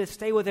sight. They need to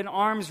stay within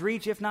arm's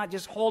reach, if not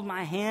just hold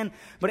my hand.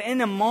 But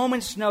in a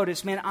moment's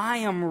notice, man, I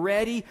am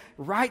ready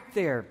right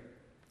there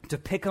to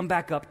pick them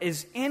back up.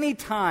 Is any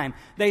time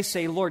they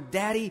say, Lord,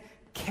 Daddy,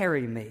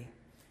 carry me.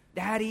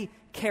 Daddy,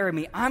 carry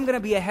me. I'm going to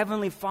be a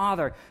heavenly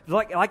father,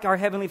 like our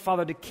heavenly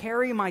Father, to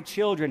carry my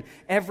children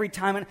every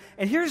time.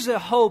 And here's the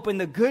hope and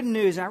the good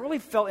news. And I really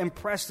felt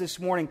impressed this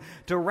morning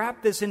to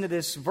wrap this into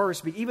this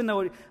verse, even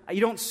though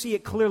you don't see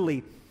it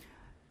clearly.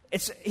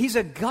 He's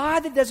a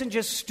God that doesn't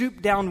just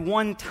stoop down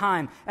one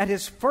time. At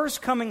His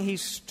first coming, He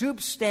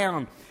stoops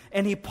down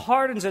and He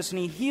pardons us and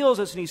He heals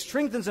us and He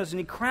strengthens us and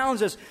He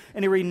crowns us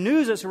and He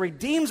renews us and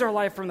redeems our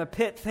life from the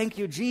pit. Thank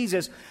you,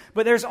 Jesus.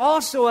 But there's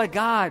also a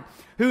God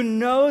who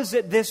knows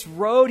that this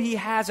road He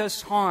has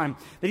us on,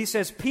 that He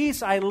says,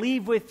 peace I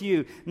leave with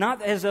you,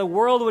 not as the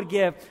world would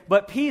give,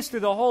 but peace through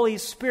the Holy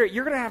Spirit.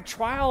 You're going to have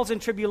trials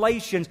and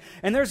tribulations,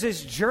 and there's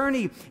this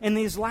journey in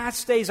these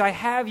last days I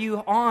have you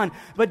on.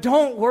 But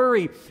don't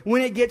worry,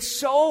 when it gets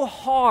so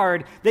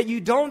hard that you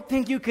don't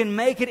think you can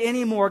make it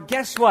anymore,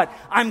 guess what?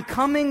 I'm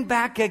coming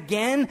back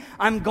again.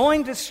 I'm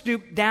going to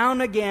stoop down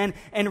again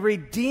and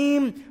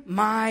redeem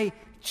my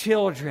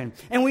children.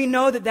 And we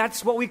know that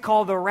that's what we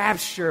call the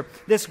rapture,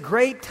 this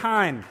great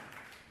time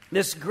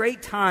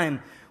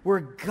where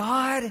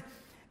God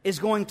is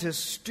going to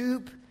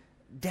stoop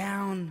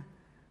down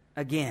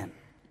again.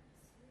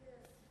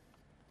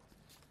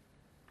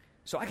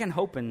 So I can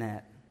hope in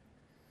that.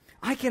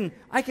 I can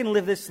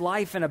live this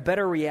life in a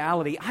better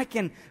reality. I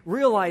can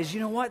realize, you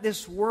know what?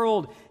 This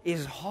world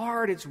is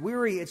hard, it's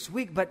weary, it's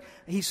weak, but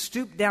He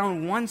stooped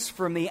down once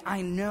for me.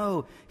 I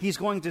know He's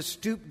going to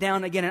stoop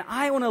down again. And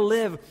I want to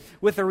live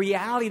with the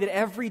reality that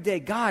every day,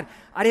 God,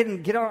 I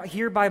didn't get out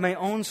here by my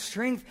own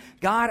strength.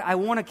 God, I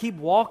want to keep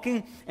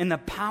walking in the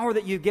power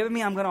that You've given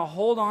me. I'm going to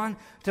hold on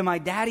to my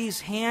Daddy's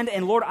hand.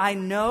 And Lord, I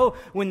know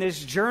when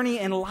this journey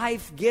in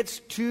life gets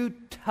too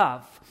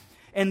tough,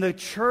 and the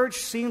church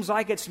seems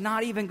like it's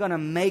not even going to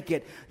make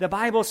it. The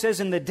Bible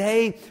says in the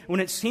day when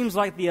it seems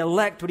like the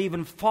elect would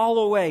even fall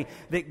away,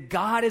 that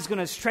God is going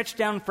to stretch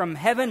down from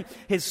heaven.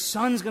 His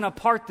Son's going to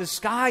part the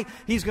sky.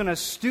 He's going to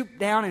stoop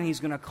down and He's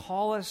going to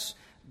call us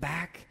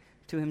back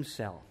to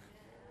Himself.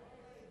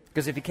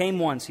 Because if He came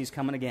once, He's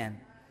coming again.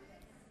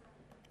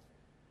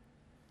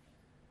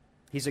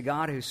 He's a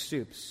God who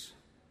stoops.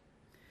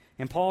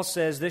 And Paul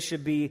says this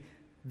should be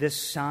this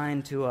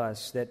sign to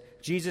us,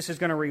 that Jesus is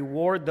going to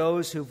reward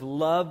those who've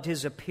loved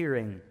His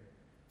appearing.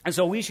 And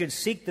so we should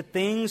seek the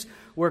things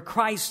where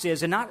Christ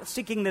is, and not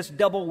seeking this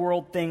double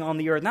world thing on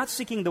the earth, not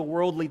seeking the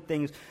worldly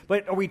things,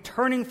 but are we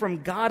turning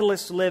from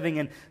godless living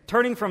and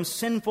turning from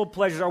sinful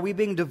pleasures? Are we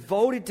being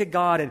devoted to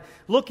God and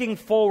looking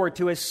forward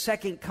to His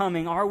second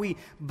coming? Are we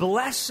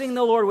blessing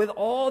the Lord with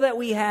all that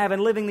we have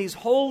and living these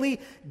holy,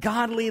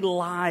 godly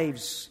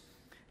lives,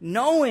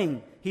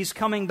 knowing He's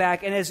coming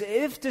back, and as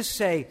if to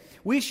say,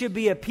 we should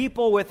be a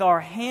people with our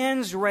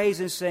hands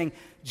raised and saying,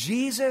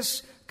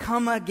 Jesus,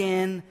 come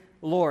again,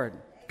 Lord,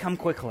 come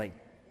quickly.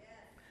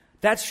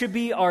 That should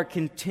be our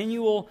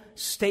continual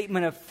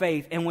statement of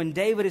faith. And when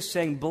David is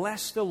saying,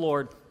 bless the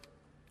Lord,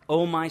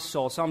 O my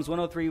soul, Psalms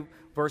 103,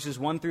 verses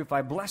 1 through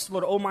 5, bless the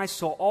Lord, O my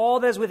soul,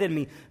 all that is within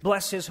me,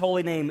 bless His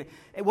holy name.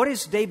 What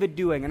is David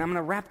doing? And I'm going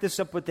to wrap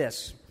this up with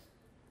this.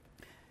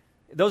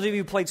 Those of you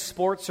who played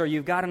sports or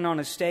you've gotten on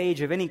a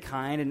stage of any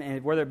kind,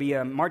 and whether it be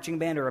a marching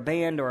band or a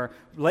band or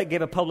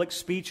give a public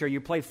speech or you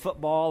play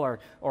football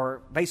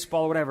or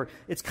baseball or whatever,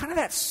 it's kind of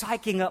that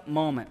psyching up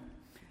moment.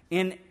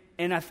 And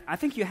I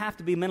think you have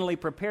to be mentally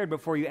prepared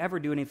before you ever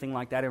do anything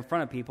like that in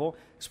front of people,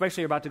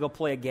 especially you're about to go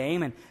play a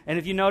game. And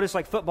if you notice,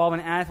 like football, when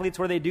athletes,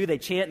 what do? They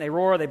chant, they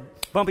roar, they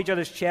bump each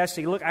other's chests,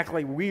 they look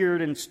actually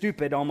weird and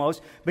stupid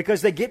almost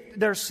because they get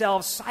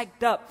themselves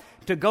psyched up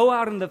to go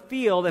out in the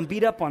field and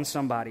beat up on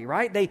somebody,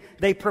 right?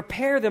 They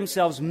prepare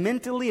themselves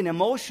mentally and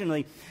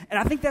emotionally. And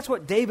I think that's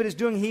what David is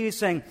doing. He is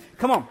saying,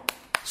 come on,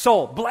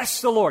 soul,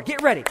 bless the Lord.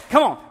 Get ready.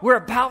 Come on. We're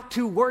about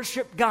to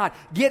worship God.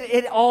 Get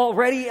it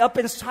already up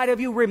inside of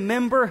you.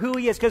 Remember who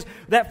He is. Because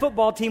that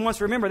football team wants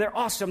to remember they're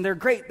awesome. They're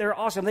great. They're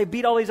awesome. They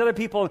beat all these other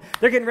people.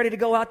 They're getting ready to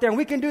go out there and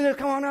we can do this.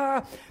 Come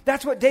on.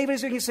 That's what David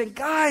is doing. He's saying,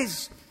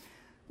 guys,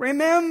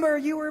 remember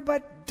you were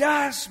but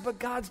dust, but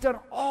God's done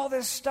all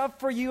this stuff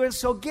for you. And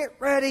so get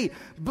ready.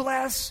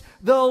 Bless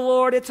the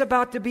Lord. It's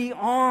about to be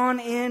on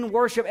in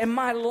worship. And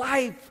my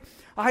life,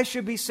 I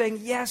should be saying,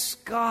 yes,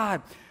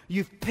 God,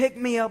 You've picked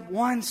me up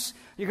once.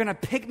 You're going to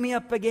pick me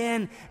up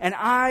again. And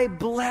I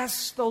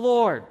bless the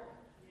Lord.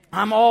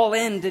 I'm all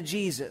into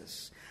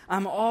Jesus.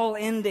 I'm all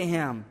into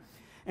Him.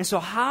 And so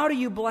how do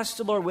you bless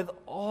the Lord with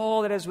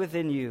all that is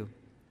within you?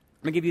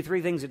 I'm going to give you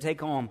 3 things to take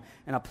home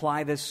and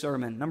apply this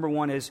sermon. Number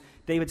 1 is,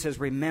 David says,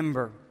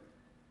 remember.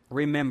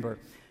 Remember.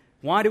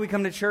 Why do we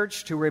come to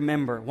church? To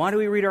remember. Why do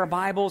we read our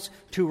Bibles?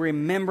 To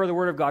remember the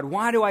Word of God.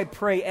 Why do I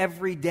pray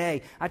every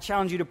day? I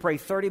challenge you to pray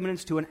 30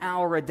 minutes to an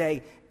hour a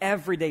day,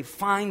 every day.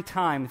 Find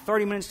time,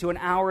 30 minutes to an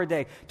hour a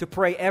day to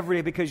pray every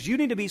day, because you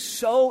need to be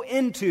so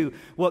into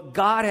what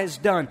God has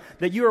done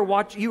that you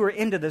are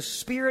into the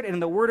Spirit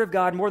and the Word of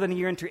God more than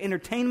you're into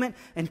entertainment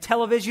and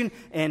television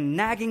and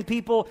nagging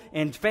people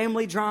and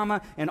family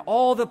drama and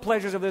all the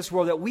pleasures of this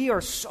world, that we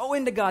are so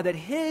into God that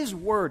His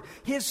Word,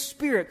 His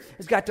Spirit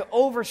has got to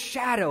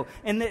overshadow.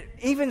 And that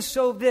even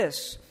so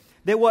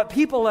that what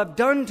people have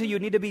done to you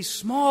need to be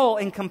small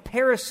in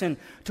comparison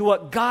to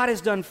what God has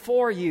done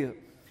for you.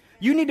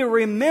 You need to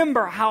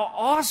remember how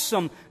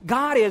awesome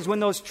God is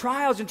when those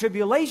trials and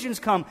tribulations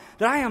come,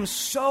 that I am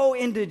so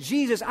into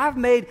Jesus. I've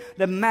made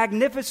the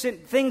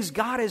magnificent things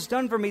God has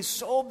done for me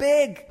so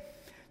big.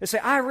 They say,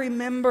 I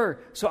remember,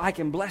 so I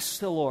can bless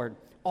the Lord.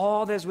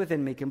 All that is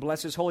within me can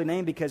bless His holy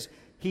name, because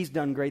He's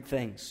done great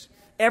things.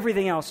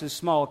 Everything else is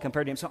small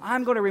compared to Him. So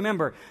I'm going to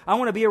remember. I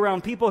want to be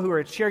around people who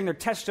are sharing their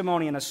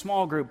testimony in a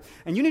small group.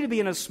 And you need to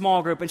be in a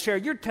small group and share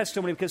your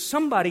testimony, because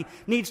somebody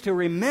needs to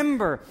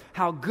remember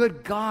how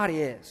good God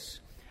is.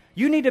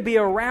 You need to be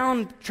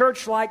around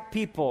church-like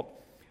people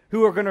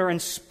who are going to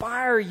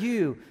inspire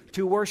you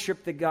to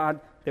worship the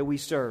God that we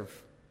serve.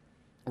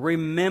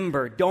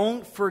 Remember,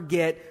 don't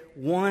forget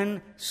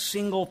one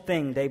single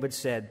thing David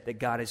said that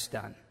God has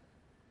done.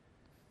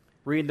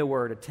 Read the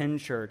Word, attend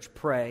church,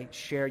 pray,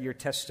 share your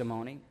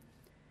testimony.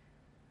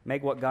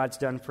 Make what God's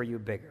done for you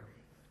bigger.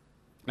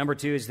 Number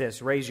 2 is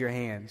this: raise your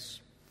hands.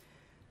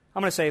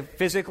 I'm going to say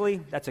physically,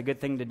 that's a good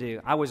thing to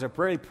do. I was a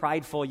very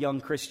prideful young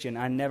Christian.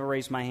 I never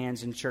raised my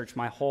hands in church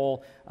my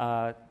whole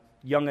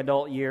young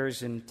adult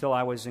years until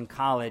I was in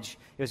college.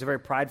 It was a very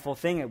prideful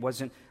thing.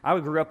 I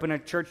grew up in a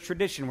church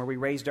tradition where we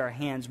raised our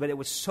hands, but it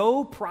was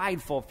so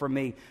prideful for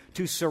me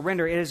to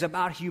surrender. It is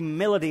about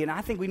humility, and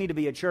I think we need to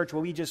be a church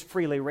where we just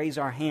freely raise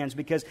our hands,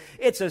 because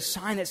it's a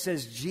sign that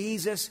says,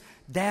 Jesus,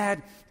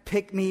 Dad,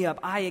 pick me up.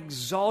 I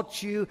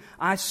exalt you.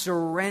 I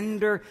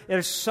surrender.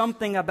 There's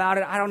something about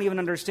it. I don't even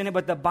understand it,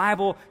 but the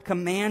Bible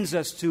commands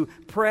us to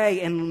pray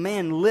and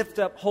lift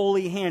up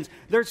holy hands.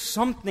 There's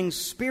something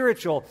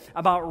spiritual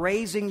about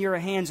raising your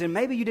hands, and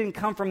maybe you didn't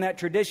come from that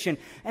tradition,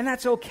 and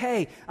that's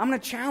okay. I'm going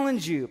to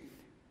challenge you.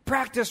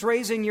 Practice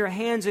raising your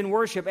hands in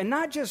worship, and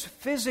not just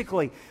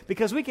physically,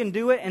 because we can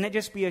do it and it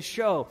just be a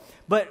show,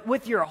 but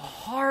with your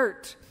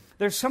heart.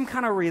 There's some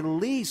kind of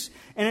release.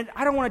 And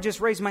I don't want to just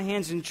raise my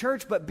hands in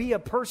church, but be a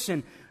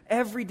person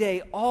every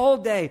day, all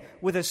day,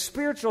 with a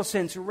spiritual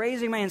sense,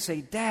 raising my hand and say,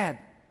 Dad,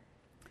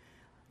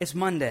 it's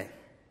Monday.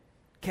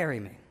 Carry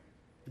me.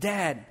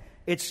 Dad,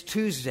 it's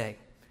Tuesday.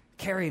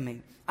 Carry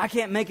me. I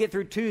can't make it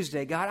through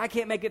Tuesday, God. I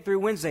can't make it through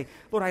Wednesday.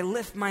 Lord, I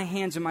lift my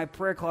hands in my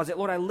prayer closet.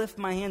 Lord, I lift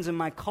my hands in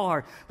my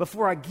car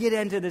before I get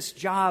into this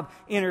job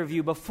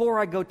interview, before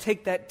I go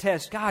take that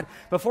test. God,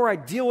 before I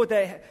deal with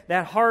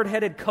that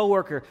hard-headed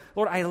coworker,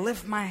 Lord, I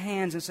lift my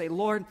hands and say,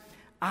 Lord,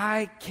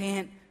 I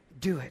can't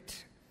do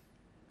it.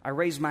 I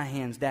raise my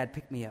hands. Dad,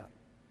 pick me up.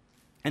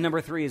 And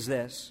number 3 is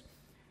this: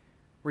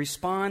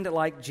 respond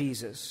like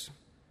Jesus.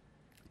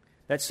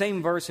 That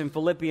same verse in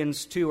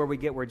Philippians 2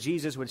 where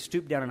Jesus would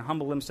stoop down and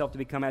humble Himself to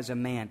become as a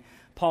man.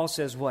 Paul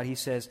says what? He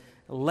says,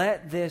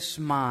 let this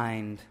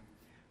mind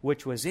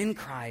which was in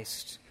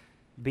Christ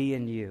be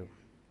in you.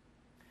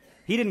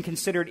 He didn't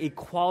consider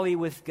equality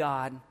with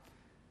God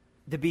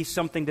to be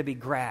something to be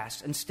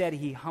grasped. Instead,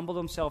 He humbled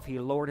Himself, He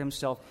lowered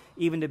Himself,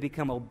 even to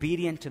become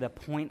obedient to the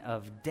point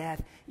of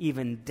death,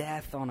 even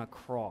death on a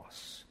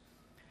cross.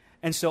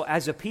 And so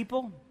as a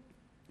people,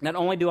 not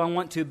only do I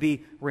want to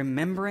be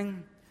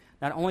remembering,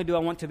 not only do I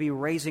want to be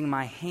raising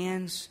my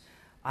hands,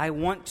 I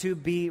want to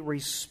be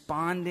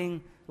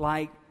responding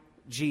like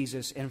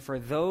Jesus. And for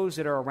those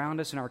that are around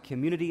us in our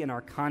community, in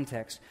our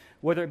context,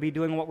 whether it be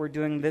doing what we're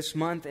doing this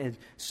month and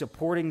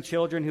supporting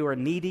children who are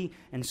needy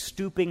and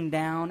stooping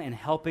down and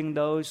helping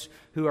those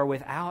who are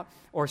without,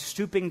 or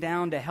stooping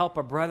down to help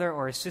a brother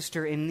or a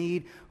sister in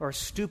need, or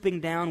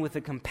stooping down with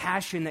the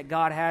compassion that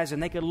God has,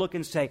 and they could look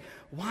and say,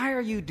 why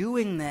are you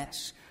doing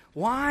this?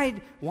 Why,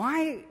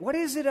 what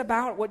is it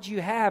about what you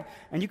have?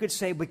 And you could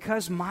say,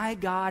 because my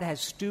God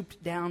has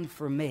stooped down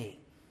for me,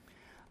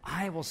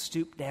 I will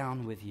stoop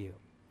down with you.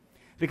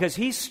 Because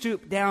He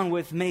stooped down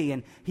with me,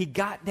 and He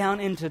got down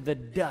into the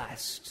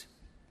dust,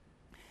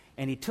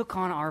 and He took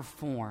on our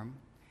form,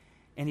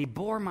 and He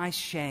bore my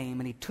shame,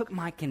 and He took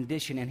my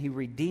condition, and He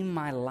redeemed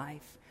my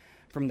life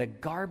from the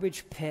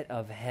garbage pit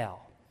of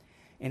hell.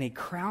 And He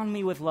crowned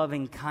me with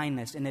loving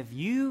kindness. And if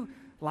you,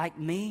 like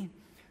me,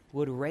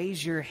 would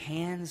raise your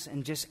hands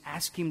and just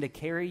ask Him to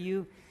carry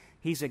you,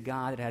 He's a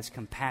God that has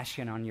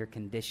compassion on your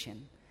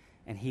condition,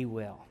 and He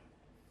will.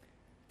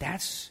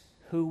 That's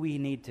who we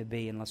need to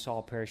be in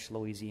LaSalle Parish,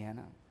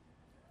 Louisiana.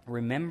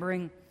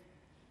 Remembering,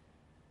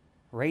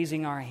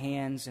 raising our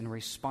hands, and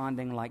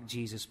responding like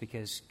Jesus,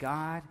 because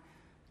God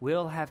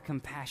will have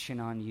compassion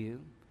on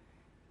you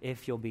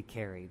if you'll be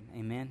carried.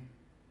 Amen?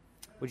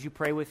 Would you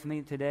pray with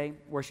me today?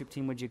 Worship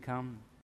team, would you come?